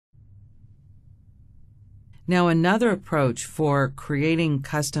Now, another approach for creating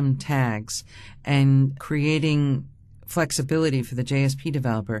custom tags and creating flexibility for the JSP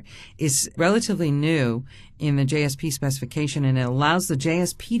developer is relatively new in the JSP specification, and it allows the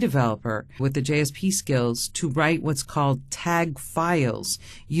JSP developer with the JSP skills to write what's called tag files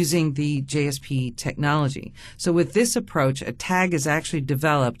using the JSP technology. So with this approach, a tag is actually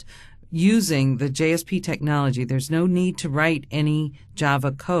developed using the JSP technology. There's no need to write any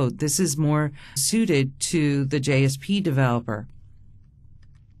Java code. This is more suited to the JSP developer.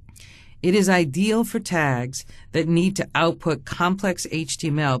 It is ideal for tags that need to output complex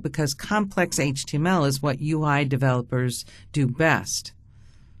HTML because complex HTML is what UI developers do best.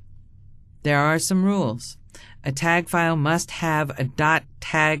 There are some rules. A tag file must have a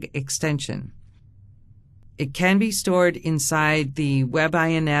 .tag extension. It can be stored inside the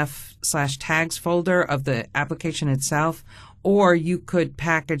webinf/tags folder of the application itself, or you could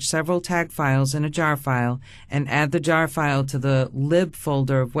package several tag files in a jar file and add the jar file to the lib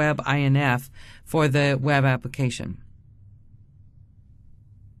folder of webinf for the web application.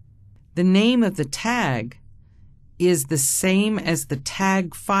 The name of the tag is the same as the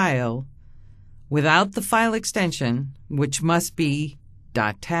tag file without the file extension, which must be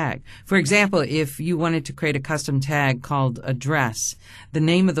 .tag. For example, if you wanted to create a custom tag called address, the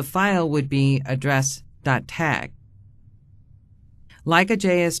name of the file would be address.tag. Like a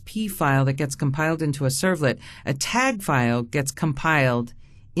JSP file that gets compiled into a servlet, a tag file gets compiled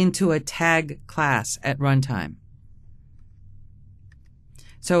into a tag class at runtime.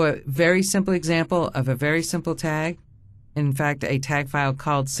 So a very simple example of a very simple tag, in fact a tag file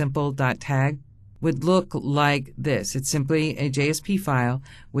called simple.tag, would look like this. It's simply a JSP file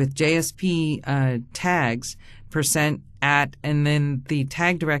with JSP tags, %at, and then the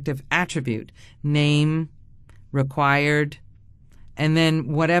tag directive attribute, name, required, and then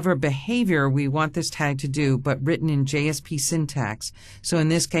whatever behavior we want this tag to do, but written in JSP syntax. So in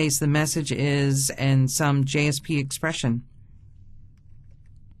this case, the message is and some JSP expression.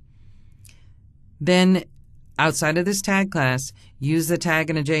 Then outside of this tag class, use the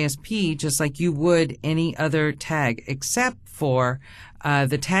tag in a JSP just like you would any other tag, except for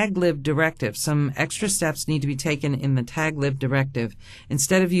the tag lib directive. Some extra steps need to be taken in the tag lib directive.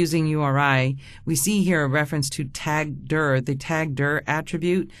 Instead of using URI, we see here a reference to tagdir, the tagdir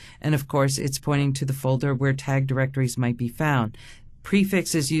attribute, and of course it's pointing to the folder where tag directories might be found.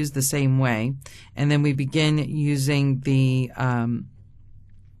 Prefix is used the same way, and then we begin using the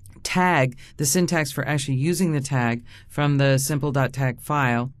tag, the syntax for actually using the tag from the simple.tag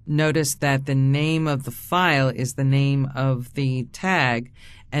file. Notice that the name of the file is the name of the tag,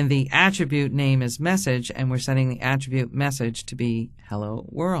 and the attribute name is message, and we're setting the attribute message to be hello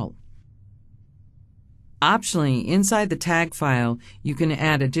world. Optionally, inside the tag file, you can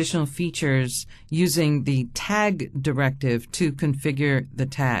add additional features using the tag directive to configure the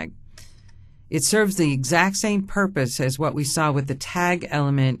tag. It serves the exact same purpose as what we saw with the tag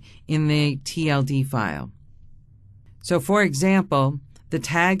element in the TLD file. So for example, the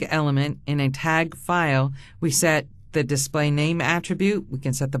tag element in a tag file, we set the display name attribute, we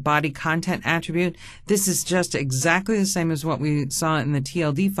can set the body content attribute. This is just exactly the same as what we saw in the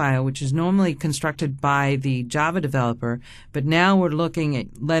TLD file, which is normally constructed by the Java developer, but now we're looking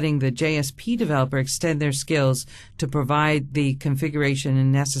at letting the JSP developer extend their skills to provide the configuration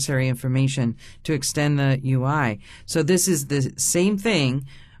and necessary information to extend the UI. So this is the same thing,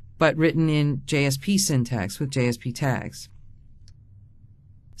 but written in JSP syntax with JSP tags.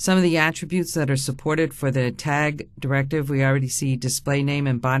 Some of the attributes that are supported for the tag directive, we already see display name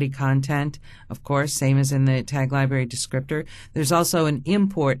and body content, of course, same as in the tag library descriptor. There's also an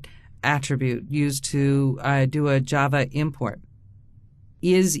import attribute used to do a Java import.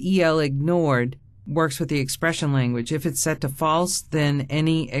 Is EL ignored works with the expression language. If it's set to false, then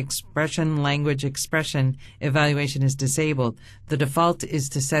any expression language expression evaluation is disabled. The default is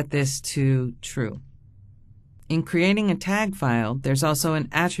to set this to true. In creating a tag file, there's also an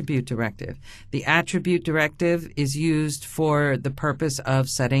attribute directive. The attribute directive is used for the purpose of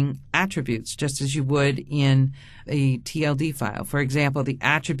setting attributes, just as you would in a TLD file. For example, the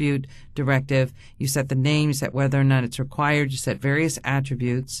attribute directive, you set the name, you set whether or not it's required, you set various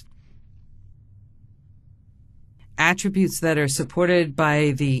attributes. Attributes that are supported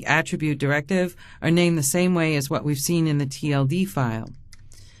by the attribute directive are named the same way as what we've seen in the TLD file.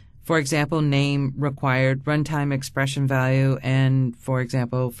 For example, name, required, runtime expression value, and, for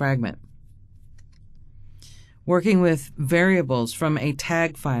example, fragment. Working with variables from a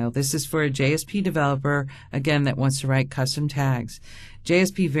tag file. This is for a JSP developer, again, that wants to write custom tags.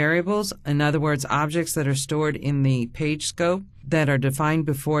 JSP variables, in other words, objects that are stored in the page scope that are defined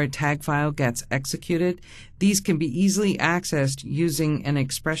before a tag file gets executed. These can be easily accessed using an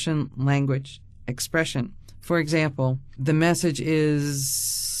expression language expression. For example, the message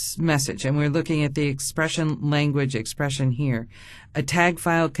is message, and we're looking at the expression language expression here. A tag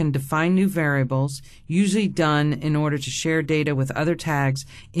file can define new variables, usually done in order to share data with other tags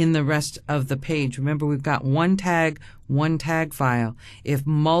in the rest of the page. Remember, we've got one tag file. If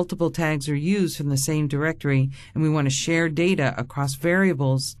multiple tags are used from the same directory and we want to share data across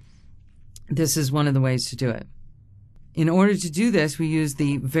variables, this is one of the ways to do it. In order to do this, we use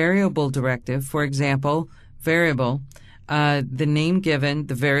the variable directive. For example, variable, the name given,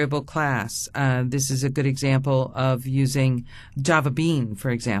 the variable class. This is a good example of using Java Bean, for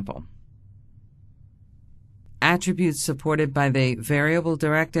example. Attributes supported by the variable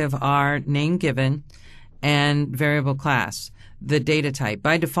directive are name given and variable class. The data type.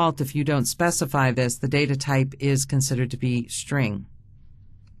 By default, if you don't specify this, the data type is considered to be string.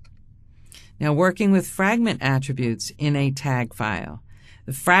 Now, working with fragment attributes in a tag file.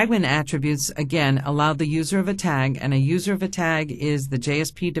 The fragment attributes, again, allow the user of a tag, and a user of a tag is the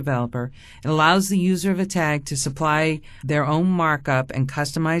JSP developer. It allows the user of a tag to supply their own markup and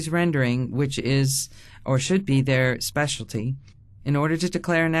customized rendering, which is or should be their specialty. In order to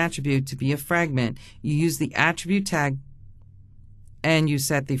declare an attribute to be a fragment, you use the attribute tag and you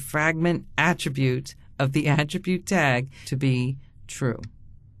set the fragment attribute of the attribute tag to be true.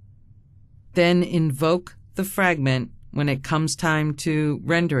 Then invoke the fragment when it comes time to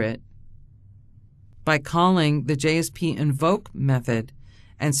render it by calling the JSP invoke method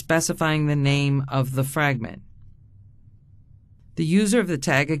and specifying the name of the fragment. The user of the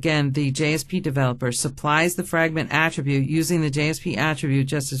tag, again, the JSP developer, supplies the fragment attribute using the JSP attribute,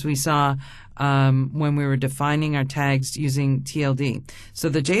 just as we saw when we were defining our tags using TLD. So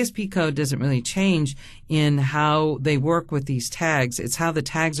the JSP code doesn't really change in how they work with these tags. It's how the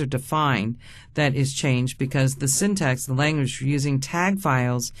tags are defined that is changed, because the syntax, the language, for using tag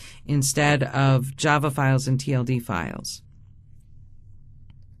files instead of Java files and TLD files.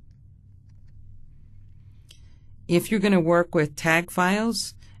 If you're going to work with tag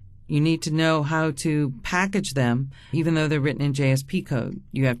files, you need to know how to package them, even though they're written in JSP code.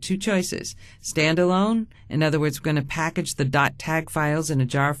 You have two choices. Standalone, in other words, we're going to package the .tag files in a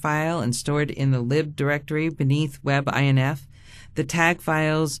jar file and store it in the lib directory beneath web.inf. The tag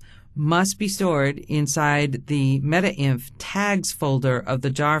files must be stored inside the metainf tags folder of the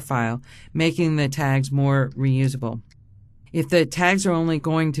jar file, making the tags more reusable. If the tags are only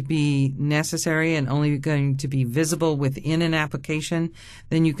going to be necessary and only going to be visible within an application,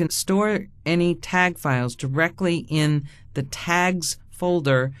 then you can store any tag files directly in the tags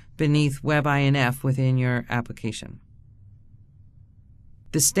folder beneath web.inf within your application.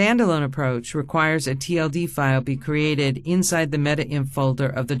 The standalone approach requires a TLD file be created inside the metainf folder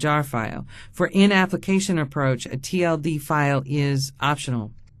of the jar file. For in-application approach, a TLD file is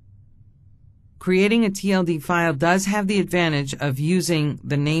optional. Creating a TLD file does have the advantage of using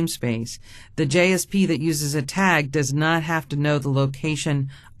the namespace. The JSP that uses a tag does not have to know the location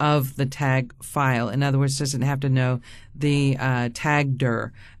of the tag file. In other words, doesn't have to know the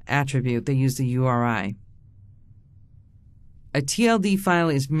tag_dir attribute. They use the URI. A TLD file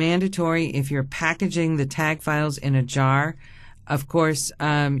is mandatory if you're packaging the tag files in a jar. Of course,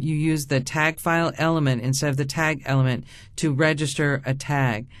 you use the tag file element instead of the tag element to register a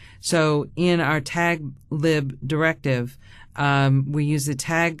tag. So in our tag lib directive, we use the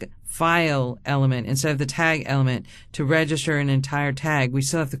tag file element instead of the tag element to register an entire tag. We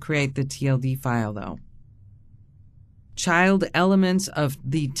still have to create the TLD file, though. Child elements of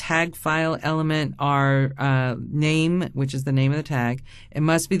the tag file element are name, which is the name of the tag. It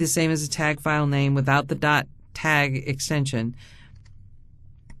must be the same as the tag file name without the .tag extension.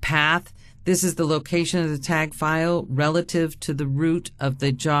 Path, this is the location of the tag file relative to the root of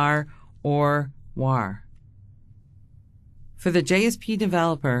the jar or war. For the JSP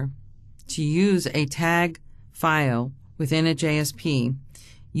developer to use a tag file within a JSP,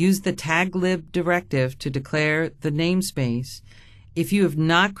 use the tag lib directive to declare the namespace. If you have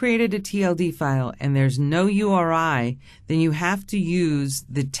not created a TLD file and there's no URI, then you have to use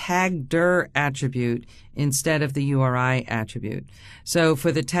the tag_dir attribute instead of the URI attribute. So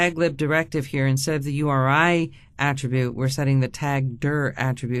for the tag lib directive here, instead of the URI attribute, we're setting the tag_dir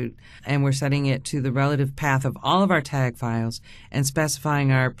attribute, and we're setting it to the relative path of all of our tag files and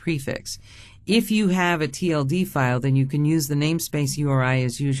specifying our prefix. If you have a TLD file, then you can use the namespace URI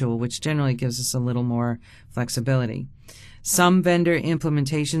as usual, which generally gives us a little more flexibility. Some vendor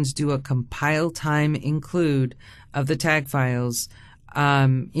implementations do a compile time include of the tag files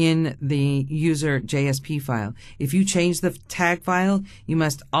in the user JSP file. If you change the tag file, you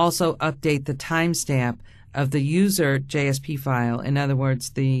must also update the timestamp of the user JSP file, in other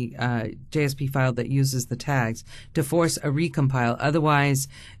words, the JSP file that uses the tags, to force a recompile. Otherwise,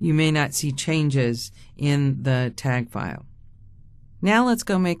 you may not see changes in the tag file. Now let's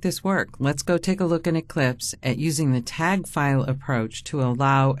go make this work. Let's go take a look in Eclipse at using the tag file approach to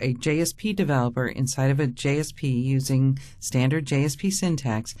allow a JSP developer inside of a JSP using standard JSP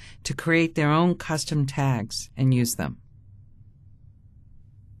syntax to create their own custom tags and use them.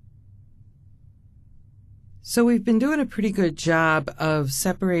 So we've been doing a pretty good job of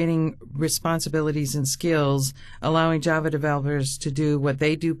separating responsibilities and skills, allowing Java developers to do what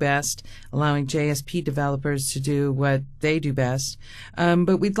they do best, allowing JSP developers to do what they do best.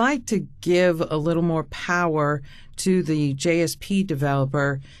 But we'd like to give a little more power to the JSP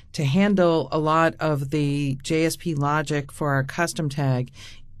developer to handle a lot of the JSP logic for our custom tag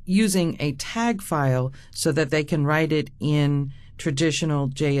using a tag file so that they can write it in traditional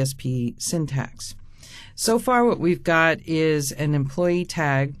JSP syntax. So far what we've got is an employee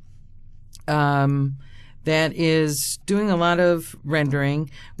tag that is doing a lot of rendering.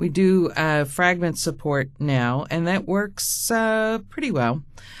 We do Fragment support now, and that works pretty well.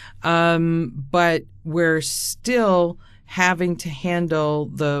 But we're still having to handle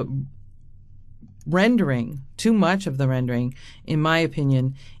the rendering, too much of the rendering, in my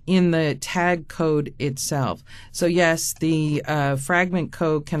opinion, in the tag code itself. So yes, the Fragment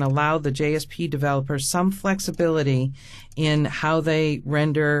code can allow the JSP developer some flexibility in how they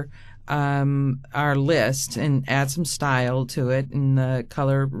render our list and add some style to it in the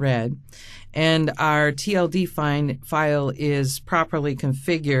color red. And our TLD file is properly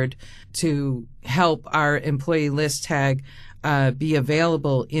configured to help our employee list tag be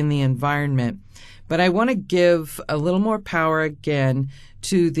available in the environment. But I want to give a little more power again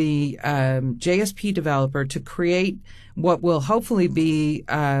to the JSP developer to create what will hopefully be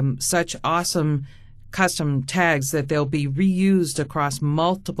such awesome custom tags that they'll be reused across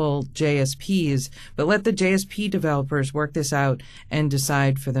multiple JSPs, but let the JSP developers work this out and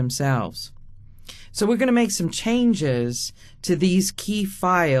decide for themselves. So we're going to make some changes to these key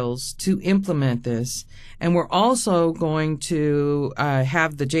files to implement this, and we're also going to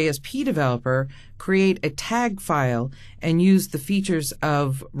have the JSP developer create a tag file and use the features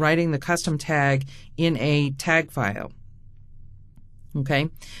of writing the custom tag in a tag file. Okay,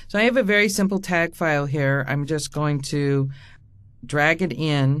 so I have a very simple tag file here. I'm just going to drag it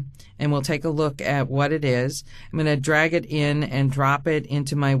in, and we'll take a look at what it is. I'm going to drag it in and drop it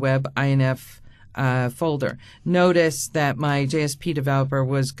into my web INF folder. Notice that my JSP developer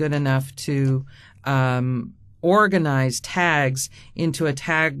was good enough to organize tags into a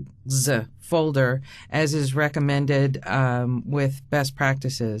tags folder as is recommended with best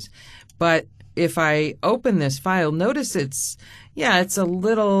practices. But if I open this file, notice it's a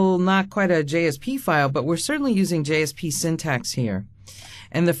little, not quite a JSP file, but we're certainly using JSP syntax here.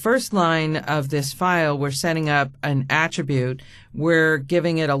 And the first line of this file, we're setting up an attribute. We're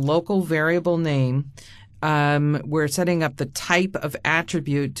giving it a local variable name. We're setting up the type of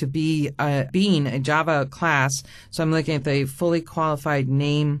attribute to be being a Java class. So I'm looking at the fully qualified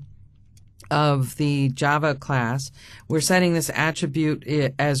name of the Java class. We're setting this attribute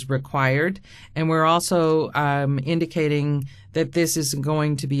as required, and we're also indicating that this is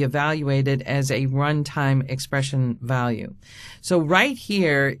going to be evaluated as a runtime expression value. So right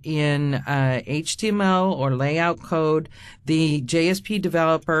here in HTML or layout code, the JSP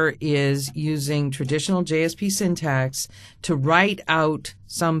developer is using traditional JSP syntax to write out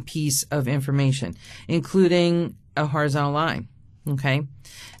some piece of information, including a horizontal line. Okay?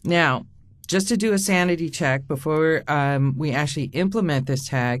 Now, just to do a sanity check before we actually implement this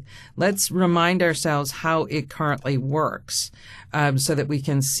tag, let's remind ourselves how it currently works so that we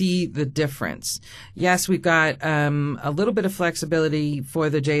can see the difference. Yes, we've got a little bit of flexibility for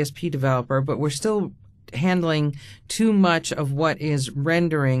the JSP developer, but we're still handling too much of what is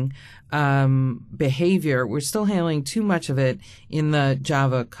rendering behavior. We're still handling too much of it in the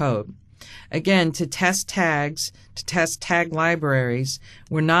Java code. Again, to test tags, to test tag libraries,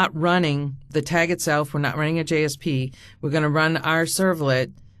 we're not running the tag itself. We're not running a JSP. We're going to run our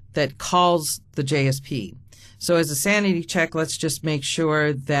servlet that calls the JSP. So as a sanity check, let's just make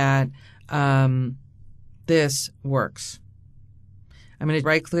sure that this works. I'm going to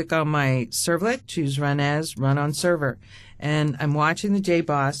right-click on my servlet, choose Run As, Run on Server. And I'm watching the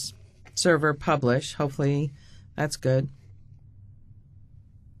JBoss server publish. Hopefully that's good.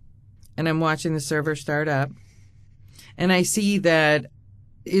 And I'm watching the server start up. And I see that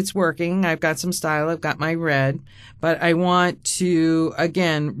it's working. I've got some style. I've got my red. But I want to,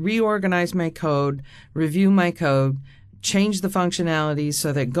 again, reorganize my code, review my code, change the functionality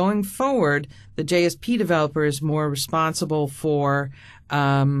so that going forward, the JSP developer is more responsible for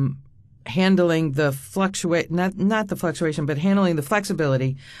handling the not the fluctuation, but handling the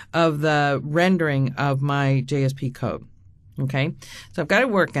flexibility of the rendering of my JSP code. Okay, so I've got it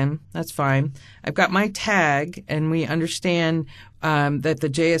working. That's fine. I've got my tag, and we understand that the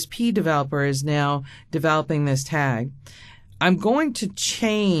JSP developer is now developing this tag. I'm going to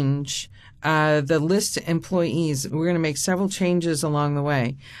change the list employees. We're going to make several changes along the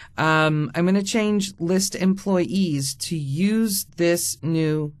way. I'm going to change list employees to use this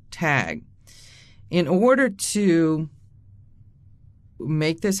new tag. In order to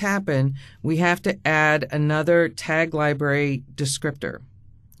make this happen, we have to add another tag library descriptor.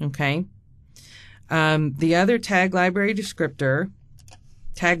 Okay? The other tag library descriptor,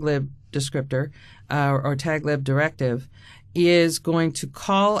 taglib descriptor, or taglib directive, is going to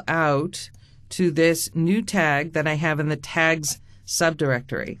call out to this new tag that I have in the tags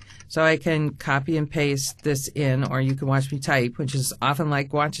subdirectory. So I can copy and paste this in, or you can watch me type, which is often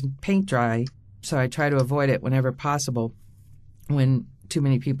like watching paint dry. So I try to avoid it whenever possible when too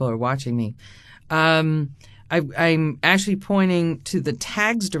many people are watching me. I'm actually pointing to the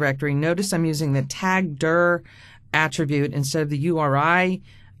tags directory. Notice I'm using the tag_dir attribute instead of the URI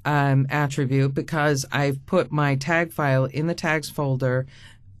attribute because I've put my tag file in the tags folder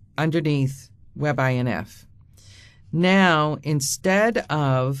underneath WebINF. Now, instead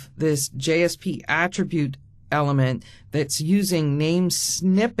of this JSP attribute element that's using name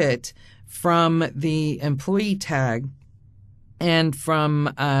snippet from the employee tag and from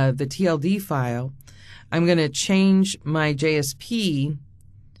the TLD file, I'm going to change my JSP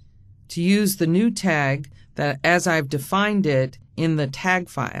to use the new tag that as I've defined it in the tag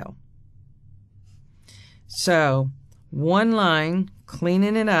file. So, one line,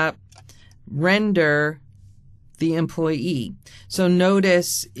 cleaning it up, render the employee. So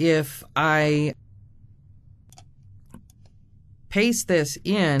notice if I paste this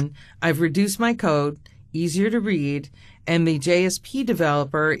in, I've reduced my code, easier to read, and the JSP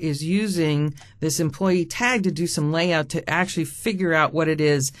developer is using this employee tag to do some layout to actually figure out what it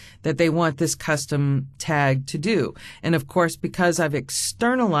is that they want this custom tag to do. And of course, because I've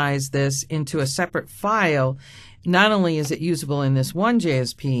externalized this into a separate file, not only is it usable in this one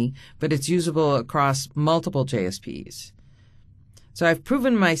JSP, but it's usable across multiple JSPs. So I've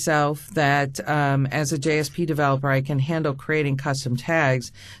proven myself that as a JSP developer, I can handle creating custom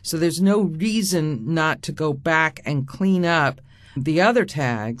tags. So there's no reason not to go back and clean up the other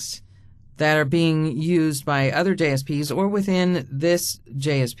tags that are being used by other JSPs or within this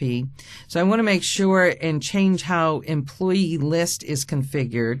JSP. So I want to make sure and change how employee list is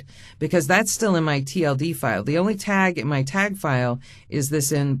configured because that's still in my TLD file. The only tag in my tag file is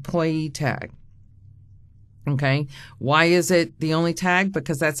this employee tag. Okay. Why is it the only tag?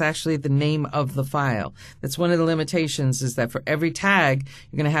 Because that's actually the name of the file. That's one of the limitations is that for every tag,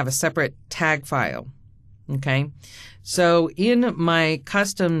 you're going to have a separate tag file. Okay. So in my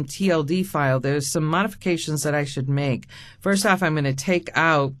custom TLD file, there's some modifications that I should make. First off, I'm going to take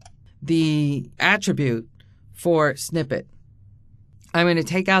out the attribute for snippet. I'm going to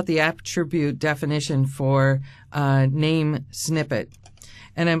take out the attribute definition for name snippet.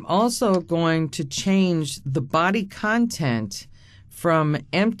 And I'm also going to change the body content from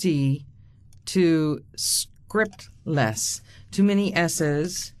empty to scriptless. Too many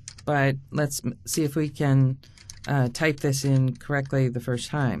S's, but let's see if we can type this in correctly the first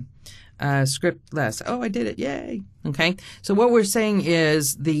time. Scriptless. Oh, I did it. Yay. Okay. So what we're saying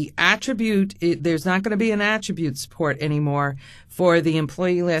is the attribute, there's not going to be an attribute support anymore for the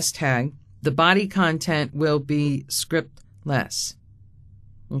employee list tag. The body content will be scriptless.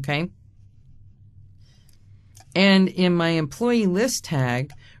 Okay. And in my employee list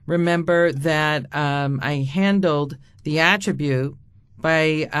tag, remember that I handled the attribute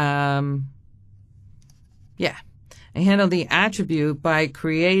by, I handled the attribute by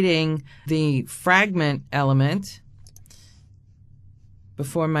creating the fragment element.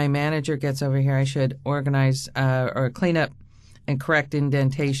 Before my manager gets over here, I should organize or clean up and correct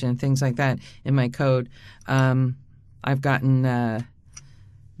indentation, things like that in my code. I've gotten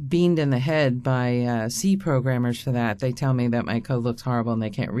beamed in the head by C programmers for that. They tell me that my code looks horrible and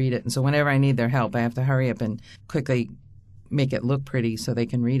they can't read it. And so whenever I need their help, I have to hurry up and quickly make it look pretty so they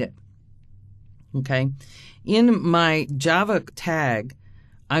can read it. Okay. In my Java tag,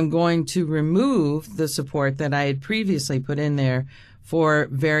 I'm going to remove the support that I had previously put in there for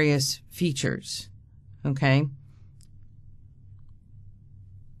various features. Okay?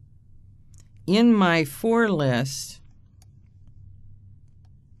 In my for list,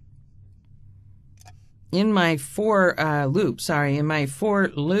 in my for loop,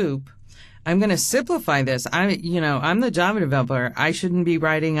 I'm going to simplify this. I'm the Java developer. I shouldn't be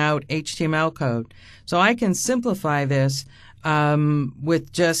writing out HTML code. So I can simplify this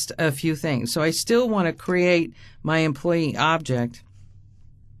with just a few things. So I still want to create my employee object,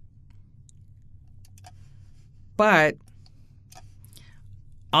 but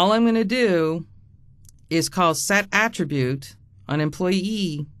all I'm going to do is call set attribute on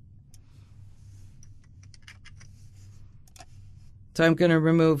employee. So I'm going to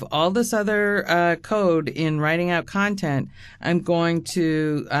remove all this other code in writing out content. I'm going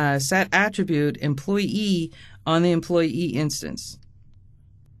to set attribute employee on the employee instance.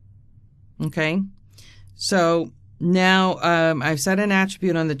 Okay? So now I've set an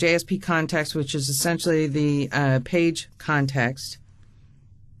attribute on the JSP context, which is essentially the page context.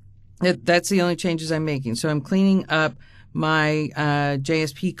 That's the only changes I'm making. So I'm cleaning up my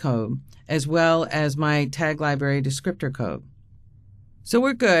JSP code as well as my tag library descriptor code. So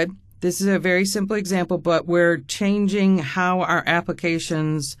we're good. This is a very simple example, but we're changing how our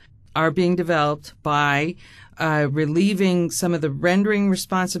applications are being developed by relieving some of the rendering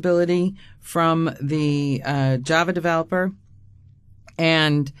responsibility from the Java developer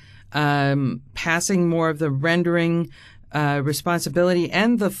and passing more of the rendering responsibility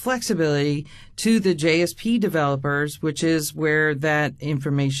and the flexibility to the JSP developers, which is where that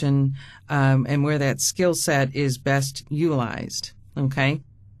information and where that skill set is best utilized. Okay?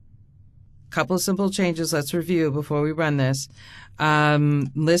 Couple of simple changes. Let's review before we run this.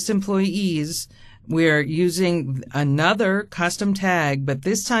 List employees. We're using another custom tag, but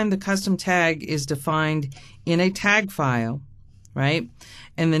this time the custom tag is defined in a tag file, right?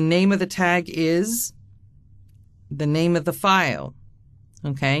 And the name of the tag is the name of the file,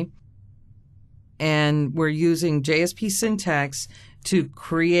 okay? And we're using JSP syntax to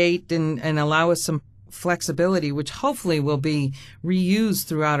create and allow us some flexibility, which hopefully will be reused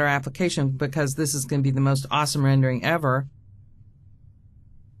throughout our application because this is going to be the most awesome rendering ever.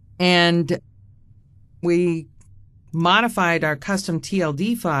 And we modified our custom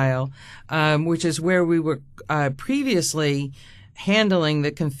TLD file, which is where we were previously handling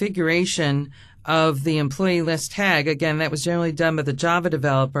the configuration of the employee list tag. Again, that was generally done by the Java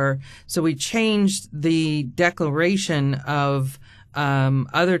developer. So we changed the declaration of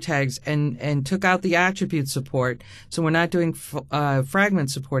other tags and took out the attribute support. So we're not doing fragment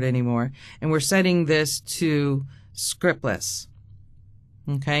support anymore. And we're setting this to scriptless.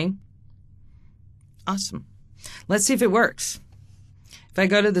 Okay? Awesome. Let's see if it works. If I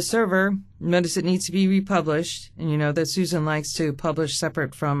go to the server, notice it needs to be republished. And you know that Susan likes to publish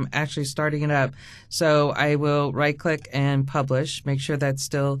separate from actually starting it up. So I will right-click and publish, make sure that's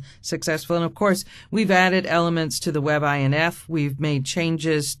still successful. And of course, we've added elements to the web INF. We've made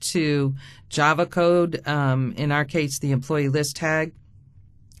changes to Java code, in our case, the employee list tag.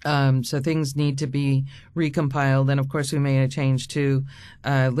 So things need to be recompiled. And of course, we made a change to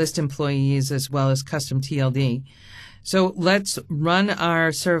list employees as well as custom TLD. So let's run our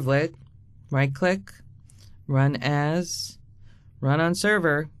servlet, right-click, run as, run on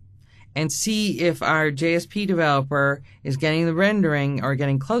server, and see if our JSP developer is getting the rendering or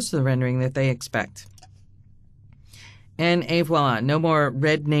getting close to the rendering that they expect. And voila, no more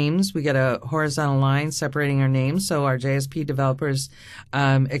red names. We get a horizontal line separating our names, so our JSP developers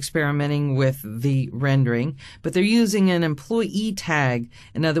experimenting with the rendering. But they're using an employee tag,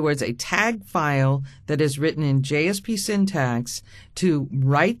 in other words, a tag file that is written in JSP syntax to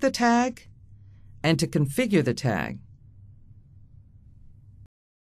write the tag and to configure the tag.